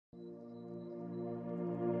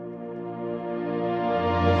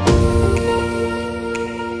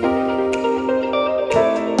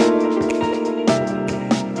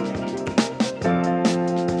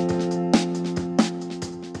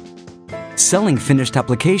Selling finished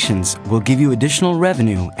applications will give you additional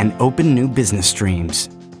revenue and open new business streams.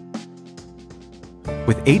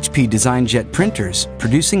 With HP DesignJet printers,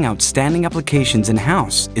 producing outstanding applications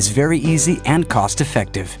in-house is very easy and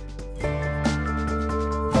cost-effective.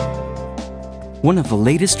 One of the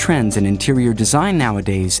latest trends in interior design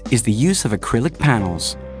nowadays is the use of acrylic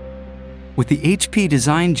panels. With the HP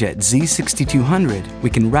DesignJet Z6200, we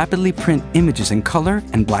can rapidly print images in color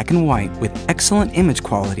and black and white with excellent image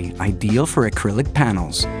quality, ideal for acrylic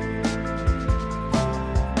panels.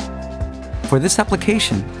 For this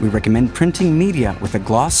application, we recommend printing media with a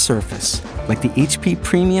gloss surface, like the HP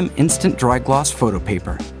Premium Instant Dry Gloss photo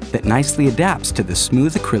paper, that nicely adapts to the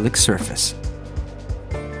smooth acrylic surface.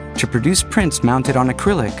 To produce prints mounted on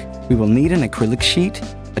acrylic, we will need an acrylic sheet,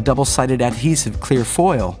 a double-sided adhesive clear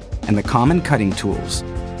foil, and the common cutting tools.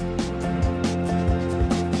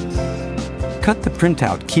 Cut the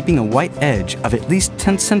printout keeping a white edge of at least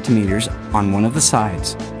 10 centimeters on one of the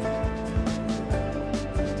sides.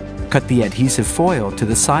 Cut the adhesive foil to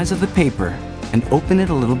the size of the paper and open it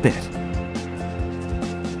a little bit.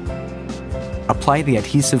 Apply the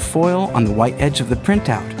adhesive foil on the white edge of the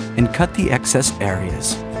printout and cut the excess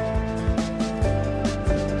areas.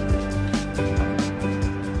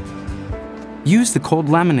 Use the cold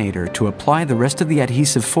laminator to apply the rest of the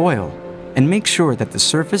adhesive foil and make sure that the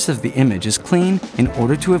surface of the image is clean in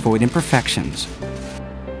order to avoid imperfections.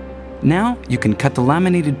 Now you can cut the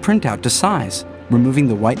laminated printout to size, removing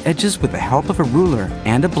the white edges with the help of a ruler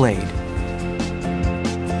and a blade.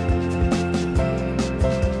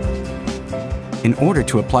 In order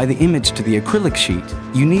to apply the image to the acrylic sheet,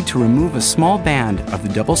 you need to remove a small band of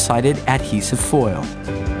the double-sided adhesive foil.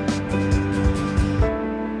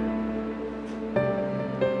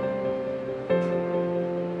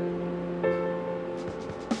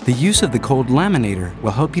 The use of the cold laminator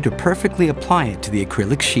will help you to perfectly apply it to the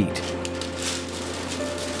acrylic sheet.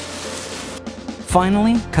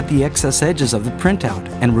 Finally, cut the excess edges of the printout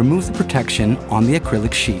and remove the protection on the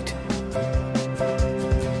acrylic sheet.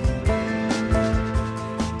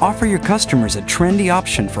 Offer your customers a trendy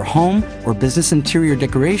option for home or business interior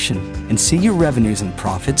decoration and see your revenues and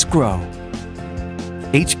profits grow.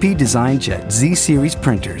 HP DesignJet Z-Series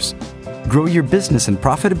printers. Grow your business and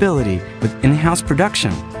profitability with in-house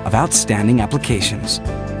production of outstanding applications.